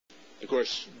Of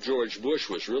course, George Bush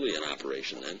was really in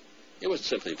operation then. He wasn't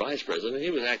simply vice president.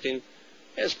 He was acting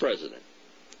as president.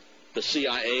 The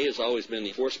CIA has always been the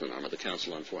enforcement arm of the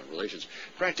Council on Foreign Relations.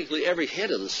 Practically every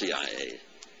head of the CIA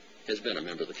has been a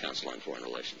member of the Council on Foreign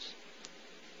Relations.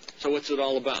 So what's it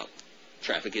all about?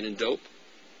 Trafficking in dope,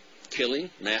 killing,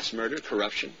 mass murder,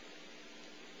 corruption,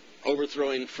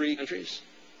 overthrowing free countries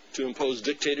to impose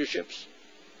dictatorships?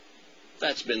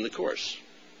 That's been the course.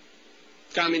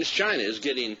 Communist China is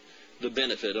getting the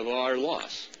benefit of our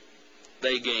loss.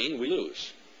 They gain, we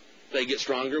lose. They get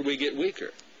stronger, we get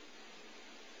weaker.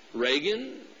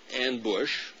 Reagan and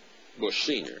Bush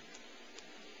Sr.,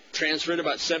 transferred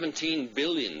about $17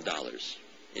 billion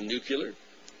in nuclear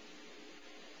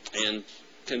and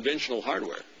conventional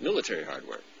hardware, military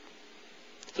hardware,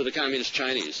 to the Communist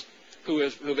Chinese, who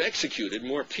have executed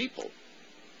more people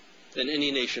than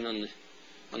any nation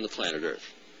on the planet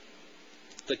Earth.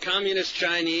 The Communist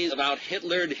Chinese about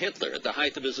Hitlered Hitler at the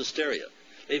height of his hysteria.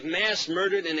 They've mass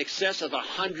murdered in excess of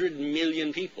 100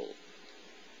 million people.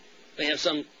 They have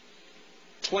some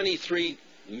 23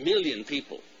 million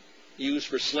people used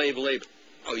for slave labor.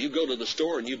 Oh, you go to the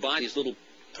store and you buy these little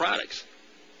products.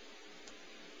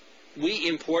 We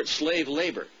import slave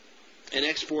labor and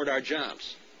export our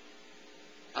jobs.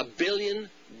 $1 billion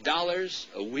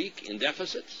a week in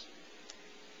deficits?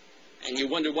 And you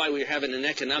wonder why we're having an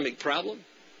economic problem?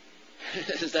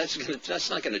 That's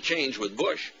not going to change with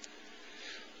Bush.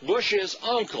 Bush's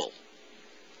uncle,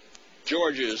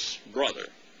 George's brother,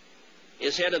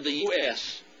 is head of the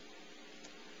U.S.-China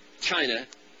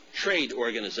Trade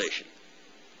Organization.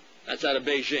 That's out of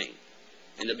Beijing.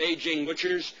 And the Beijing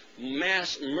butchers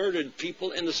mass murdered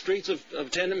people in the streets of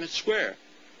Tiananmen Square.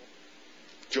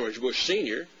 George Bush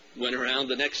Sr. went around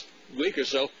the next week or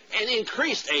so and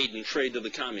increased aid and trade to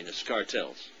the communist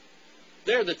cartels.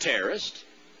 They're the terrorists.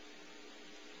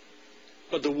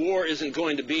 But the war isn't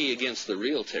going to be against the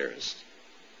real terrorists.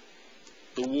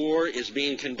 The war is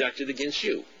being conducted against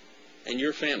you and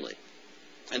your family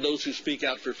and those who speak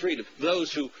out for freedom,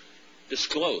 those who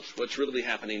disclose what's really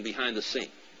happening behind the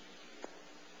scene.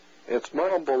 It's my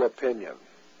humble opinion.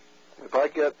 If I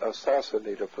get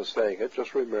assassinated for saying it,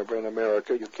 just remember in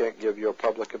America you can't give your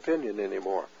public opinion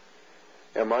anymore.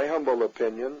 In my humble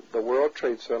opinion, the World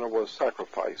Trade Center was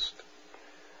sacrificed.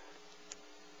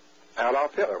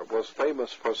 Adolf Hitler was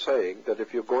famous for saying that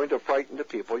if you're going to frighten the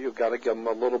people, you've got to give them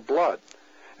a little blood,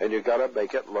 and you've got to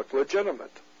make it look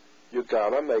legitimate. You've got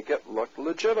to make it look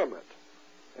legitimate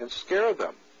and scare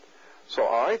them. So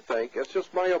I think, it's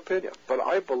just my opinion, but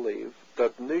I believe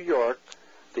that New York,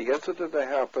 the incident that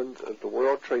happened at the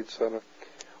World Trade Center,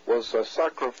 was a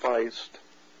sacrificed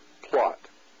plot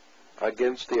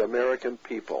against the American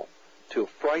people to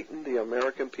frighten the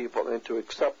American people into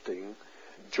accepting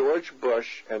George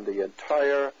Bush and the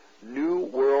entire New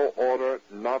World Order,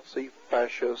 Nazi,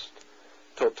 fascist,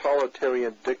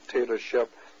 totalitarian dictatorship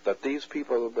that these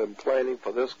people have been planning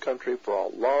for this country for a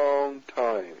long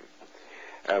time.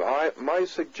 And my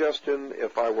suggestion,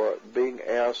 if I were being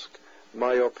asked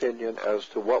my opinion as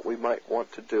to what we might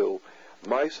want to do,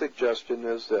 my suggestion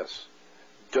is this: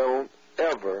 don't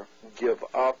ever give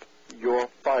up your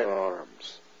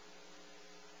firearms.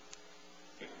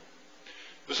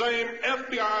 The same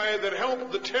FBI that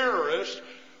helped the terrorists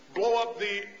blow up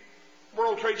the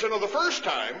World Trade Center the first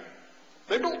time,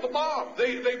 they built the bomb.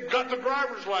 They got the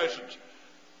driver's license.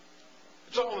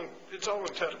 It's all in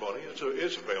testimony.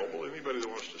 It's available. Anybody that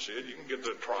wants to see it, you can get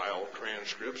the trial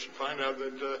transcripts and find out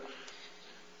that the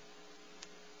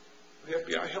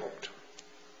FBI helped.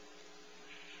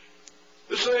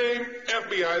 The same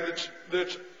FBI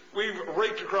that's we've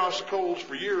raked across the coals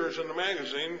for years in the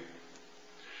magazine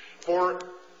for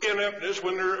ineptness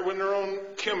when their own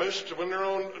chemists, when their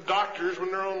own doctors,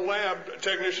 when their own lab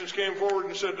technicians came forward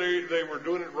and said they were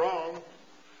doing it wrong.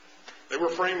 They were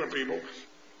framing people.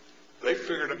 They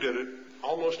figured and did it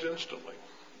almost instantly.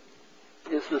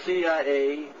 Is the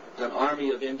CIA an army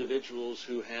of individuals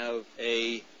who have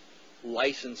a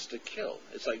license to kill?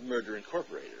 It's like Murder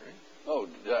Incorporated, right? Oh,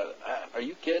 are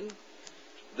you kidding?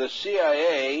 The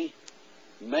CIA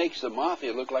makes the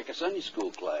mafia look like a Sunday school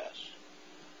class.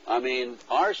 I mean,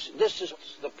 this is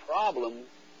the problem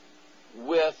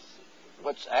with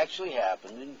what's actually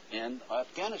happened in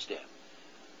Afghanistan.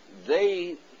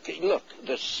 Look,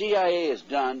 the CIA has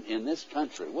done in this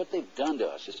country, what they've done to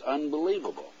us is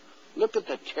unbelievable. Look at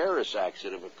the terrorist acts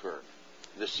that have occurred.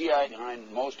 The CIA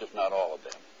behind most, if not all of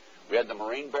them. We had the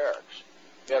Marine Barracks.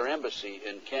 We had our embassy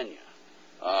in Kenya.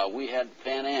 We had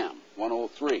Pan Am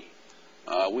 103.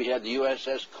 We had the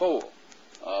USS Cole.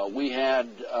 We had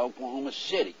Oklahoma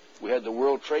City. We had the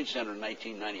World Trade Center in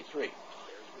 1993.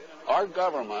 our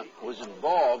government was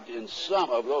involved in some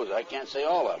of those. I can't say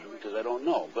all of them because I don't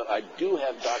know, but I do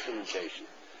have documentation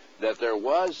that there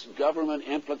was government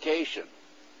implication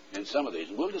in some of these.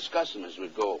 And we'll discuss them as we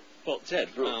go. Well, Ted,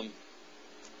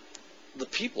 the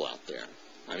people out there,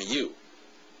 I mean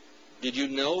did you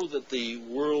know that the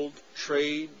World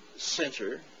Trade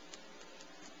Center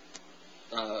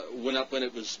went up when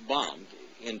it was bombed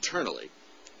internally?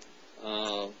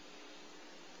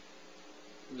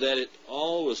 That it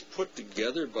all was put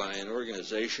together by an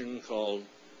organization called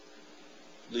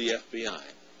the FBI.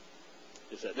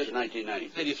 Is that true?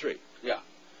 1993. 93. Yeah.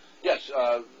 Yes.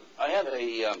 I have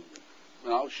and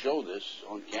I'll show this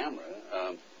on camera,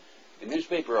 a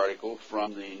newspaper article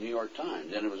from the New York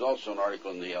Times, and it was also an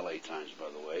article in the LA Times, by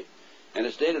the way, and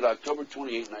it's dated October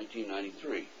 28,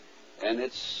 1993, and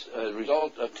it's a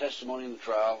result of testimony in the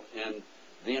trial, and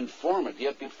the informant, the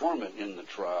FBI informant in the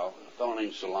trial, a fellow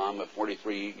named Salam, a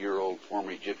 43-year-old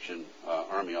former Egyptian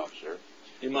army officer.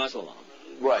 Imam Salam.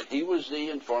 Right. He was the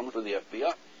informant for the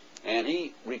FBI, and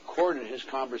he recorded his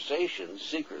conversations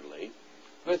secretly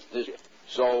with this.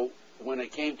 So when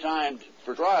it came time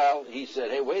for trial, he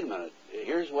said, hey, wait a minute,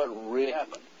 here's what really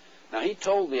happened. Now, he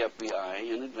told the FBI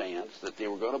in advance that they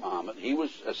were going to bomb it. He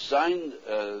was assigned,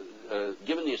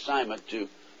 given the assignment to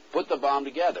put the bomb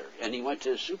together, and he went to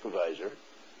his supervisor,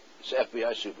 his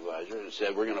FBI supervisor, and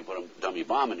said, we're going to put a dummy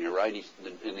bomb in here, right?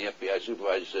 And the FBI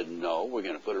supervisor said, no, we're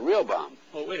going to put a real bomb.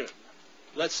 Oh, wait a minute.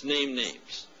 Let's name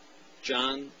names.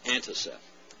 John Antiseth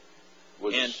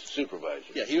was the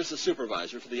supervisor. Yeah, he was the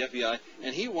supervisor for the FBI,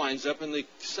 and he winds up in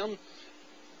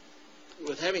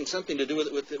with having something to do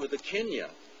with the Kenya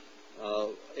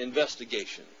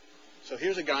investigation. So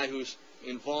here's a guy who's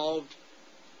involved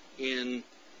in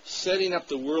setting up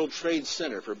the World Trade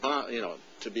Center for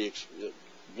to be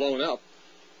blown up,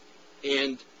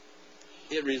 and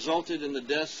it resulted in the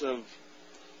deaths of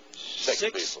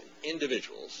six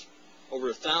individuals, over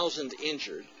 1,000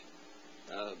 injured.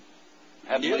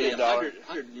 $100 million.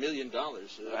 $500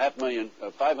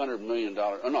 million.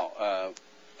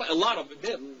 A lot of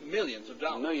millions of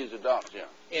dollars. Millions of dollars, yeah.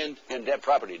 And that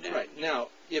property damage. Right. Now,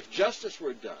 if justice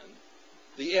were done,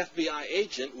 the FBI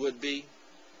agent would be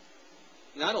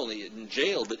not only in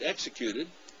jail, but executed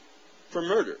for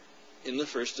murder in the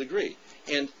first degree.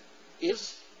 And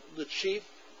is the chief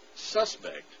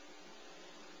suspect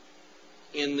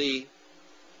in the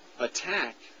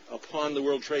attack upon the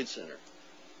World Trade Center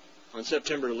on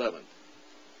September 11th,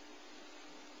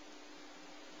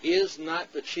 is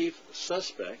not the chief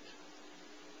suspect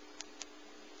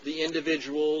the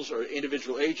individuals or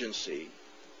individual agency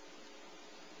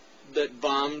that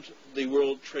bombed the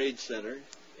World Trade Center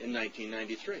in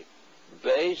 1993?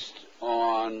 Based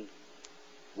on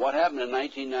what happened in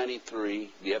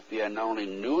 1993, the FBI not only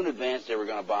knew in advance they were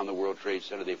going to bomb the World Trade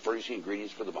Center, they furnished the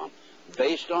ingredients for the bomb.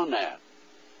 Based on that,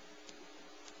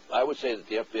 I would say that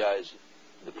the FBI is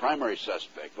the primary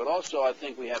suspect, but also I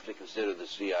think we have to consider the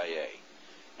CIA.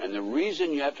 And the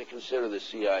reason you have to consider the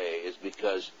CIA is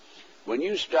because when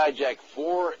you skyjack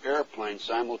 4 airplanes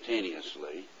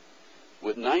simultaneously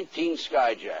with 19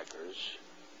 skyjackers,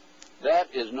 that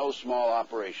is no small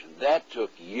operation. That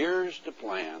took years to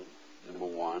plan, number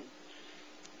one,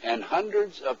 and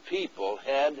hundreds of people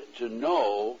had to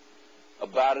know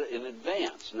about it in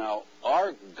advance. Now,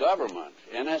 our government,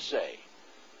 NSA,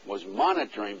 was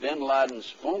monitoring bin Laden's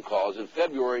phone calls in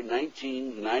February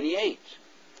 1998.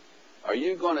 Are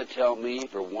you going to tell me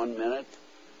for 1 minute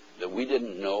that we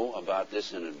didn't know about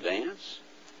this in advance?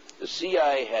 The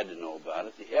CIA had to know about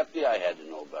it. The FBI had to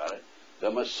know about it.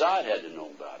 The Mossad had to know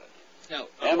about it. Now,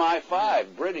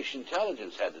 MI5, British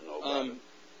intelligence, had to know about it.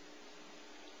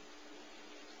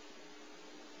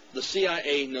 The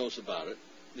CIA knows about it.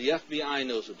 The FBI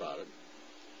knows about it.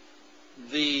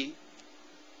 The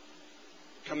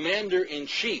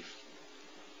commander-in-chief,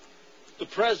 the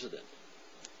president,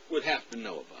 would have to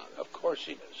know about it. Of course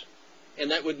he does.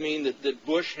 And that would mean that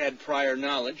Bush had prior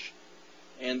knowledge,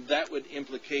 and that would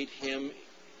implicate him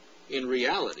in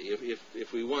reality,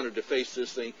 if we wanted to face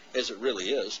this thing as it really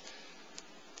is,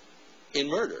 in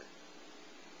murder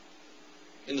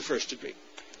in the first degree.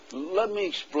 Let me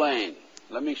explain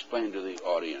to the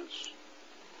audience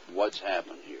what's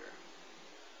happened here.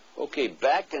 Okay,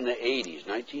 back in the 80s,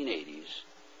 1980s,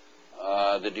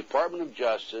 the Department of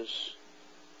Justice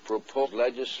proposed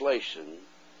legislation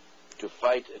to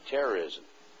fight terrorism.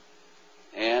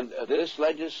 And this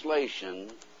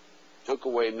legislation took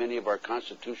away many of our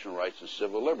constitutional rights and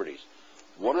civil liberties.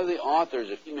 One of the authors,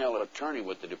 a female attorney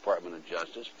with the Department of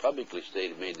Justice, publicly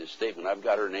made this statement. I've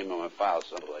got her name on my file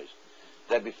someplace,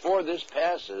 that before this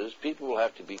passes, people will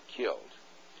have to be killed.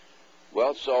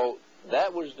 Well, so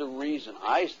that was the reason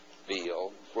I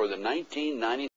bill for the 1990